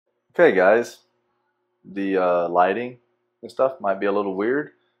Okay, guys, the lighting and stuff might be a little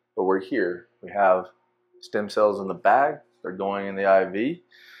weird, but we're here. We have stem cells in the bag. They're going in the IV.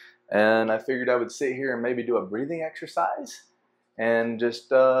 And I figured I would sit here and maybe do a breathing exercise and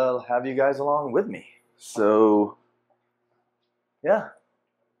just have you guys along with me. So, yeah,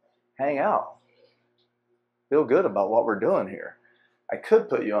 hang out. Feel good about what we're doing here. I could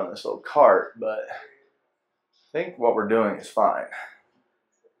put you on this little cart, but I think what we're doing is fine.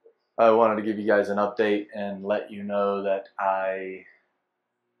 I wanted to give you guys an update and let you know that I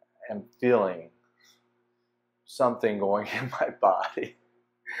am feeling something going in my body.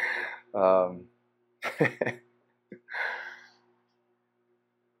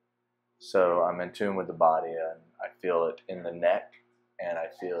 So I'm in tune with the body, and I feel it in the neck, and I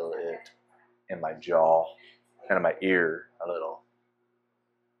feel it in my jaw and in my ear a little.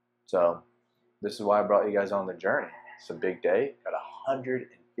 So this is why I brought you guys on the journey. It's a big day. Got 150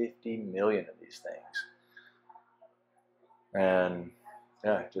 million of these things. And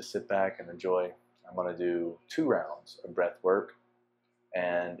yeah, just sit back and enjoy. I'm going to do 2 rounds of breath work.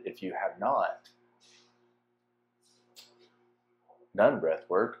 And if you have not done breath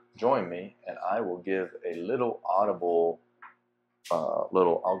work, join me and I will give a little audible,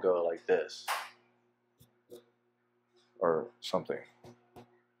 I'll go like this or something.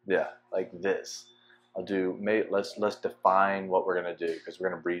 Yeah, like this. I'll do, let's define what we're going to do because we're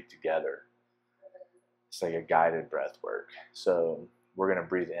going to breathe together. It's like a guided breath work. So we're going to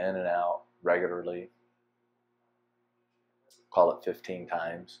breathe in and out regularly. Call it 15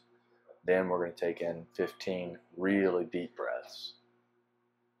 times. Then we're going to take in 15 really deep breaths.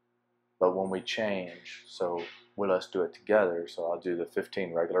 But when we change, so let's do it together. So I'll do the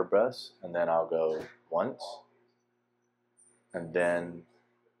 15 regular breaths, and then I'll go once. And then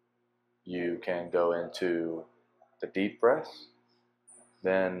you can go into the deep breaths.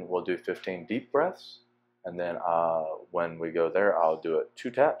 Then we'll do 15 deep breaths. And then when we go there, I'll do it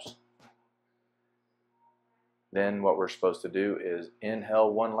 2 taps. Then what we're supposed to do is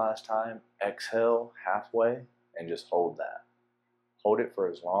inhale 1 last time, exhale halfway, and just hold that. Hold it for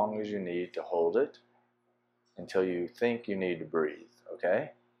as long as you need to hold it until you think you need to breathe,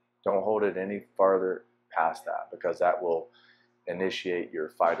 okay? Don't hold it any farther past that because that will initiate your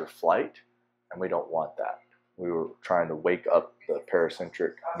fight or flight, and we don't want that. We were trying to wake up the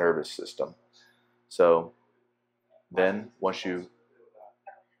parasympathetic nervous system. So then once you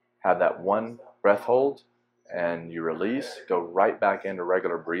have that 1 breath hold and you release, go right back into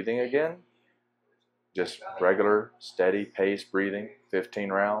regular breathing again. Just regular, steady pace breathing, 15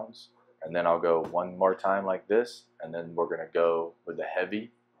 rounds. And then I'll go 1 more time like this. And then we're going to go with the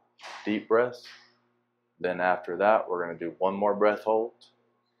heavy, deep breaths. Then after that, we're going to do 1 more breath hold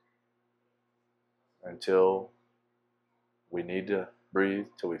until we need to breathe,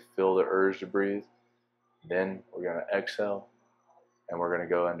 till we feel the urge to breathe. Then we're going to exhale. And we're going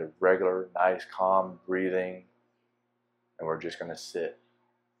to go into regular, nice, calm breathing. And we're just going to sit.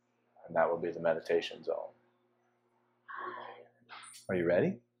 And that will be the meditation zone. Are you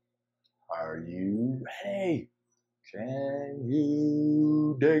ready? Are you ready? Can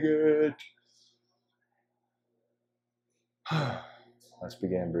you dig it? Let's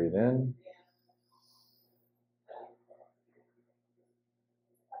begin. Breathe in.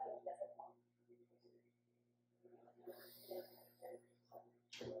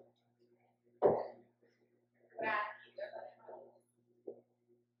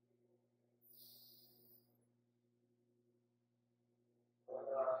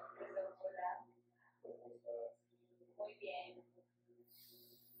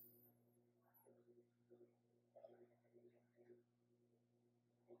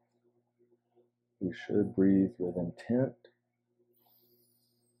 You should breathe with intent.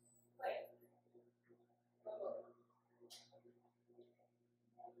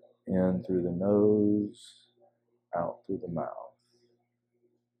 In through the nose, out through the mouth.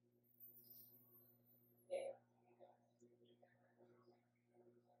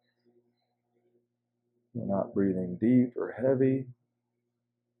 We're not breathing deep or heavy,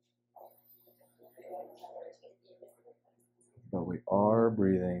 but we are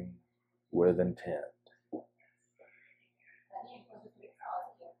breathing with intent.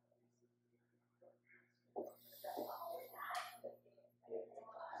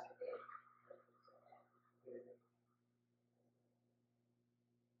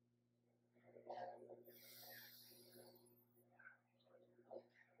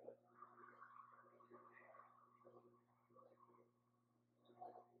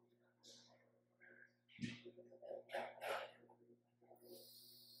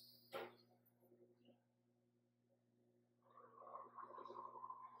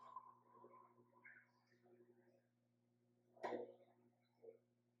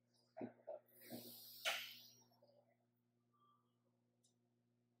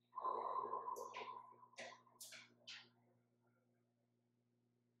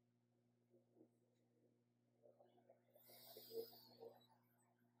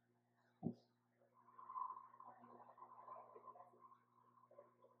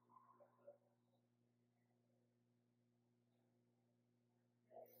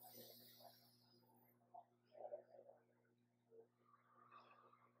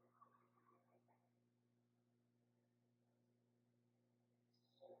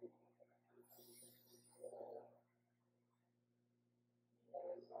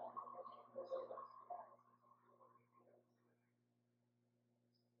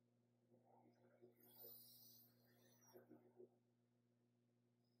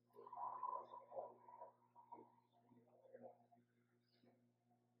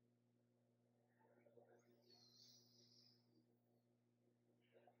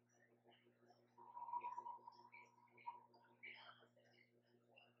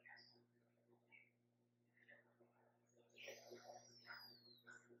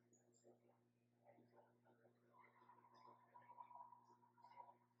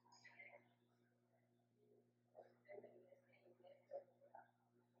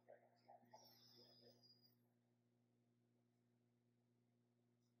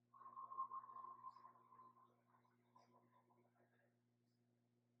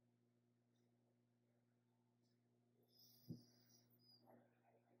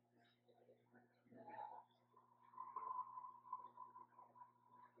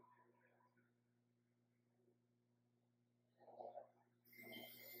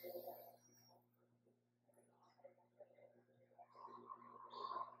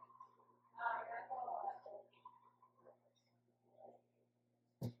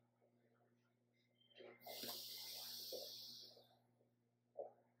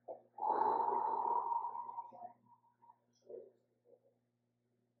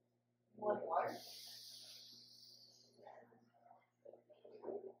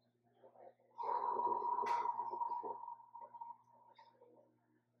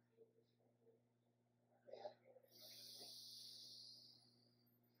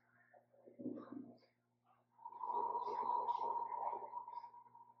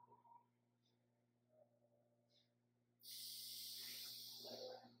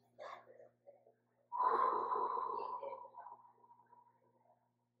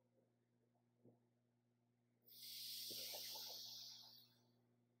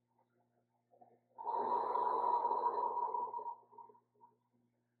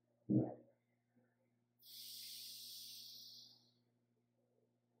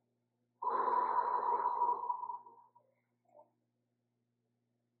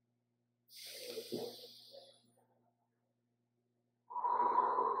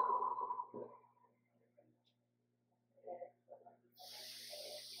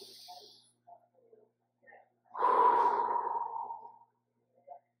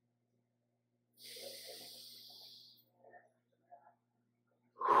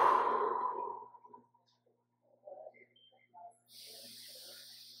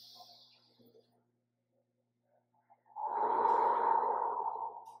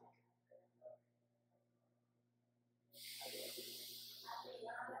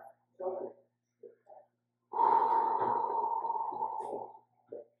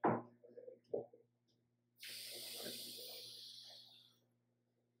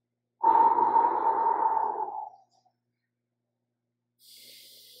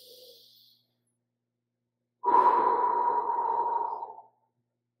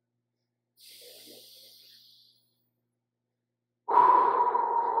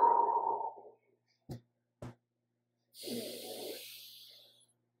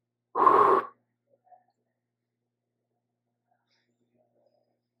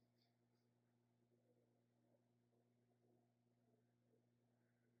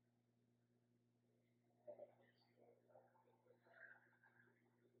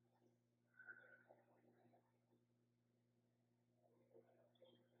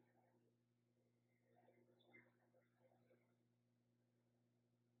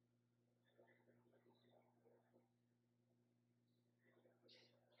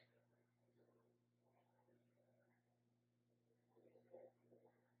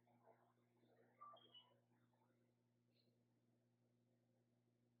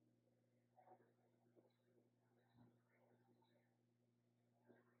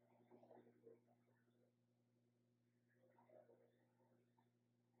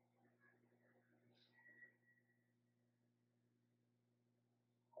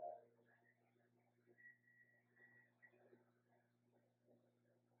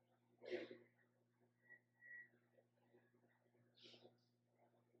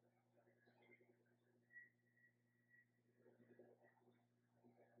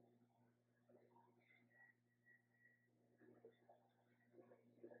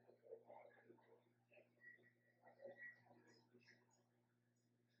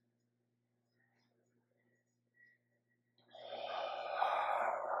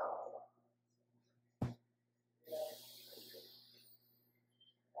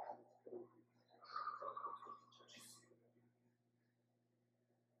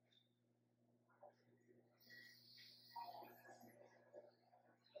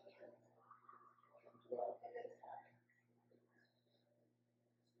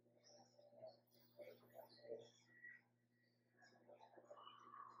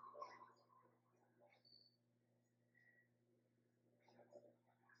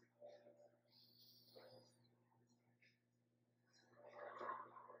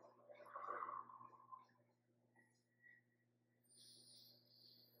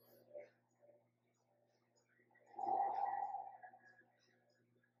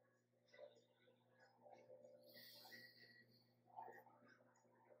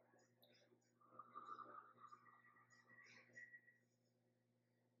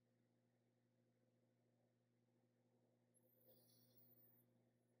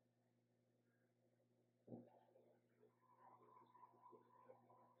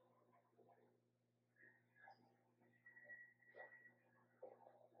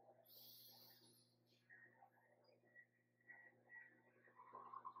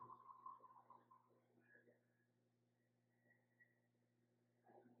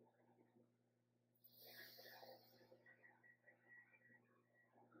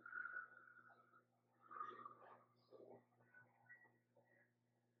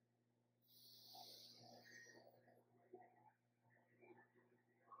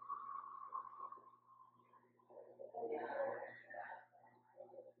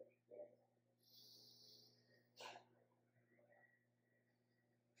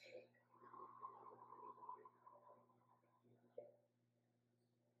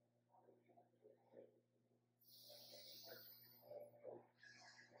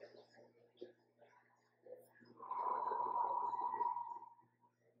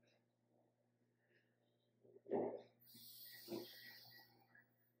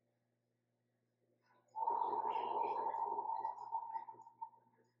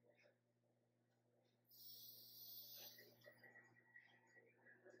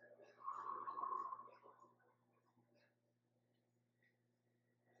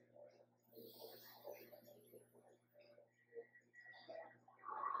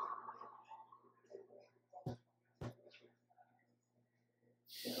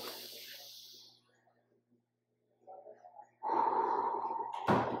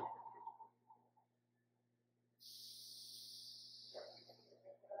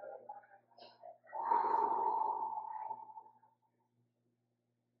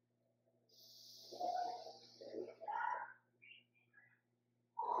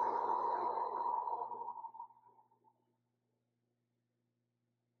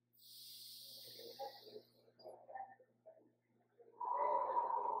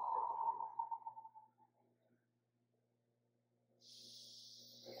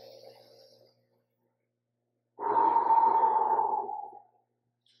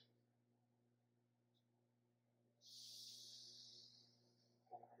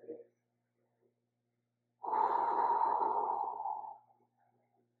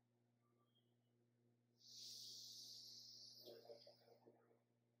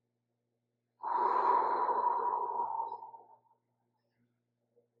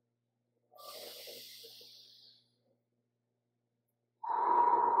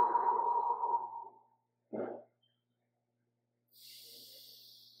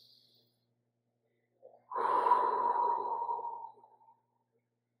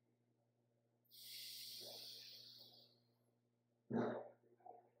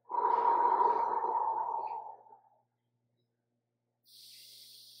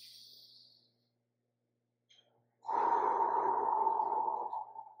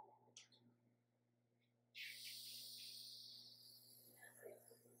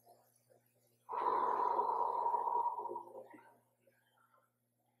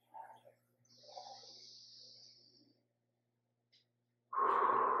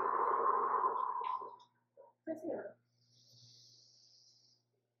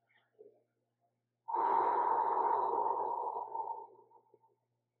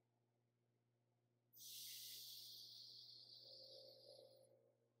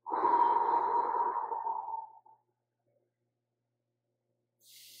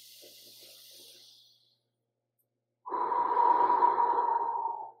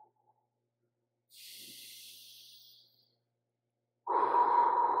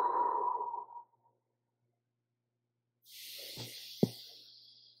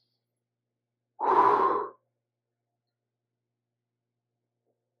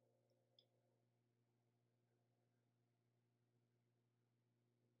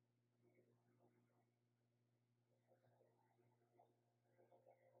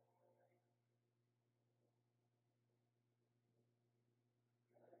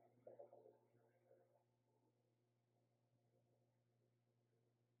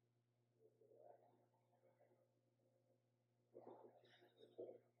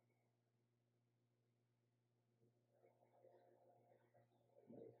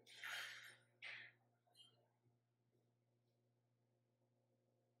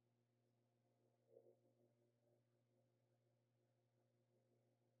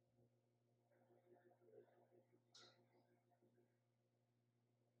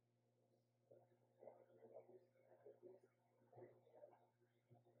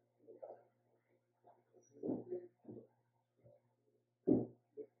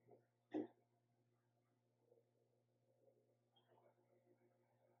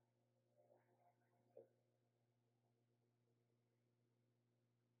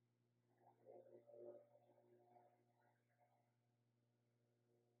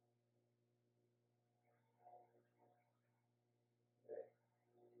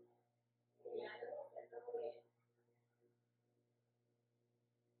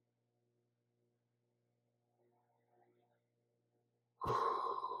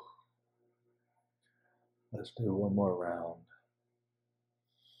 Let's do one more round.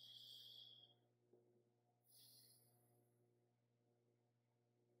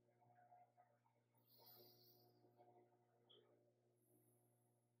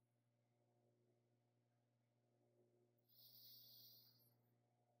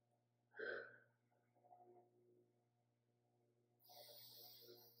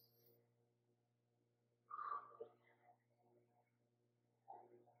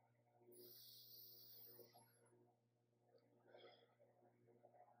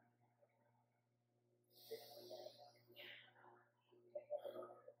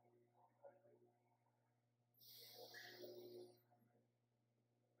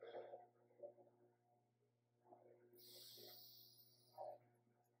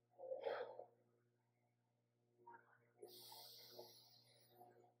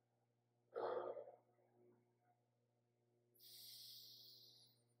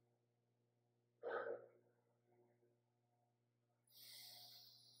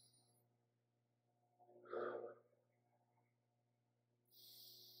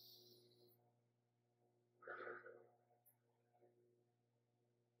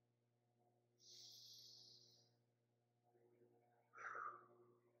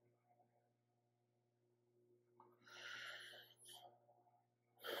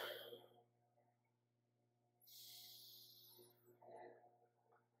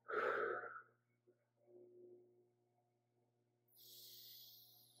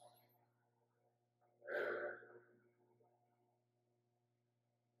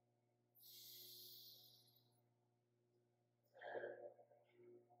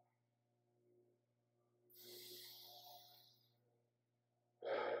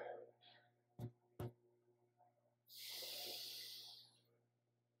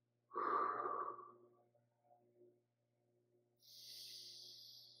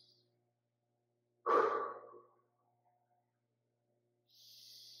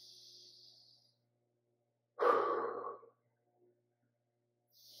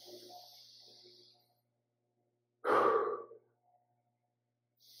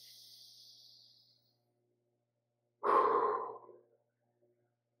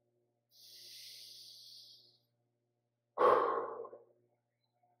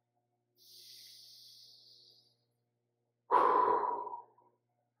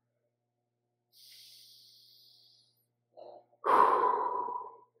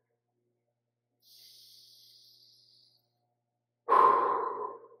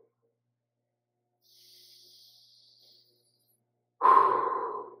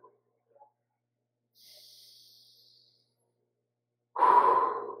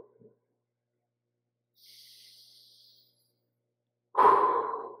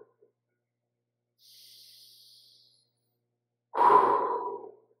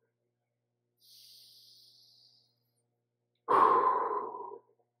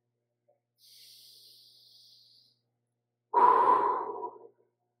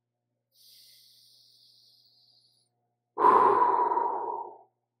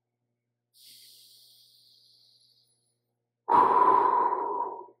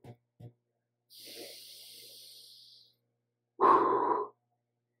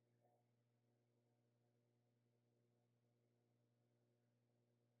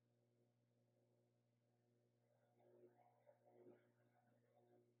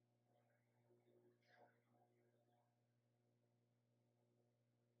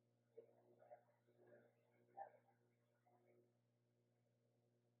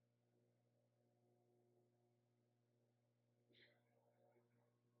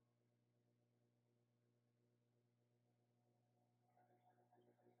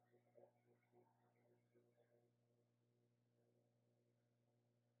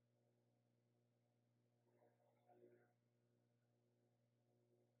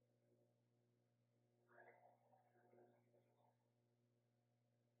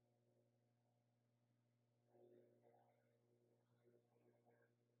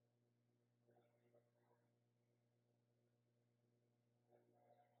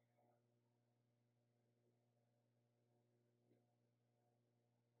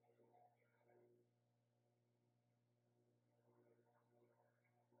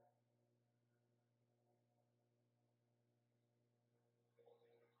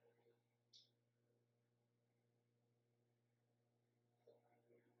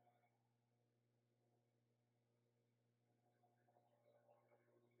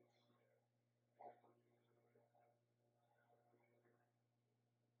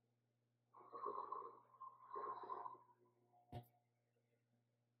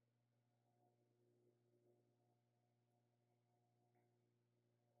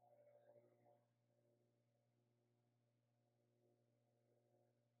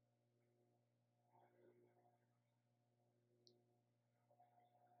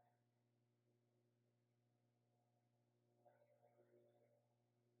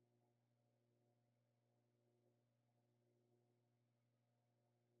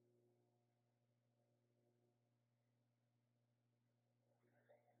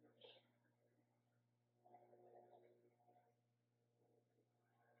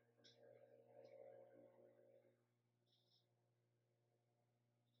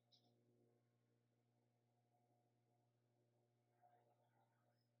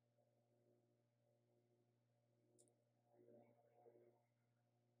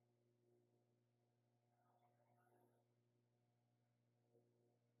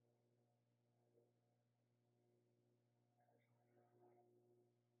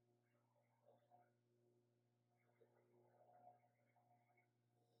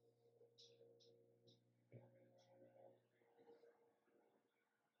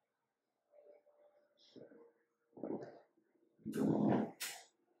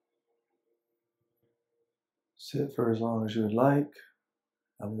 Sit for as long as you would like.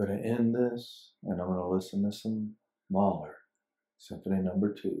 I'm going to end this and I'm going to listen to some Mahler, Symphony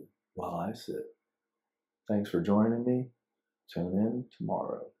Number 2, while I sit. Thanks for joining me. Tune in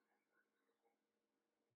tomorrow.